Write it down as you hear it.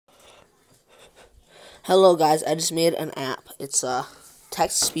Hello guys, I just made an app. It's a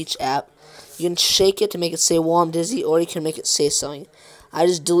text-to-speech app. You can shake it to make it say, "Well, I'm dizzy," or you can make it say something. I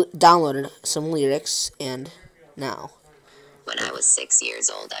just downloaded some lyrics, and now. When I was 6 years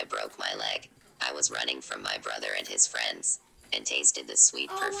old, I broke my leg. I was running from my brother and his friends, and tasted the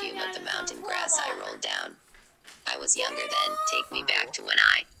sweet perfume of the mountain grass I rolled down. I was younger then, take me back to when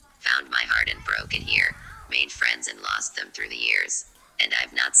I found my heart and broke it here, made friends and lost them through the years. And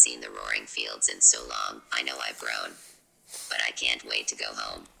I've not seen the roaring fields in so long, I know I've grown. But I can't wait to go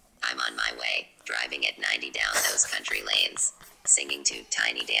home. I'm on my way, driving at 90 down those country lanes, singing to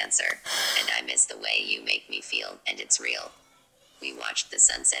Tiny Dancer, and I miss the way you make me feel, and it's real. We watched the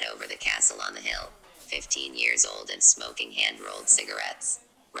sunset over the castle on the hill, 15 years old and smoking hand-rolled cigarettes,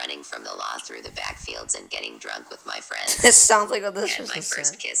 running from the law through the backfields and getting drunk with my friends. This sounds like this Had was my the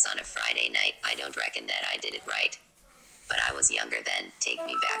first same. kiss on a Friday night. I don't reckon that I did it right. But I was younger then, take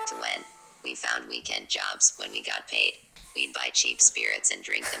me back to when we found weekend jobs when we got paid. We'd buy cheap spirits and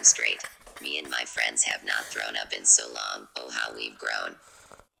drink them straight. Me and my friends have not thrown up in so long, oh how we've grown.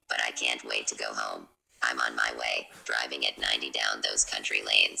 But I can't wait to go home. I'm on my way, driving at 90 down those country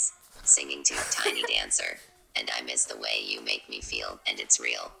lanes, singing to Tiny Dancer, and I miss the way you make me feel, and it's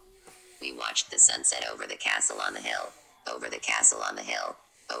real. We watched the sunset over the castle on the hill, over the castle on the hill,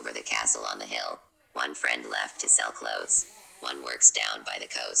 over the castle on the hill. One friend left to sell clothes. One works down by the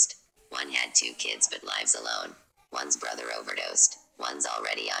coast. One had 2 kids but lives alone. One's brother overdosed. One's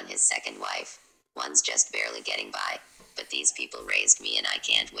already on his second wife. One's just barely getting by. But these people raised me and I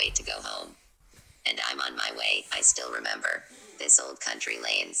can't wait to go home. And I'm on my way, I still remember this old country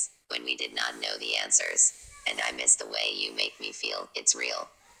lanes, when we did not know the answers. And I miss the way you make me feel, it's real.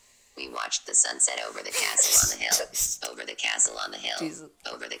 We watched the sunset over the castle on the hill, over the castle on the hill, Jesus.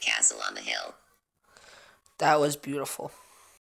 over the castle on the hill. That was beautiful.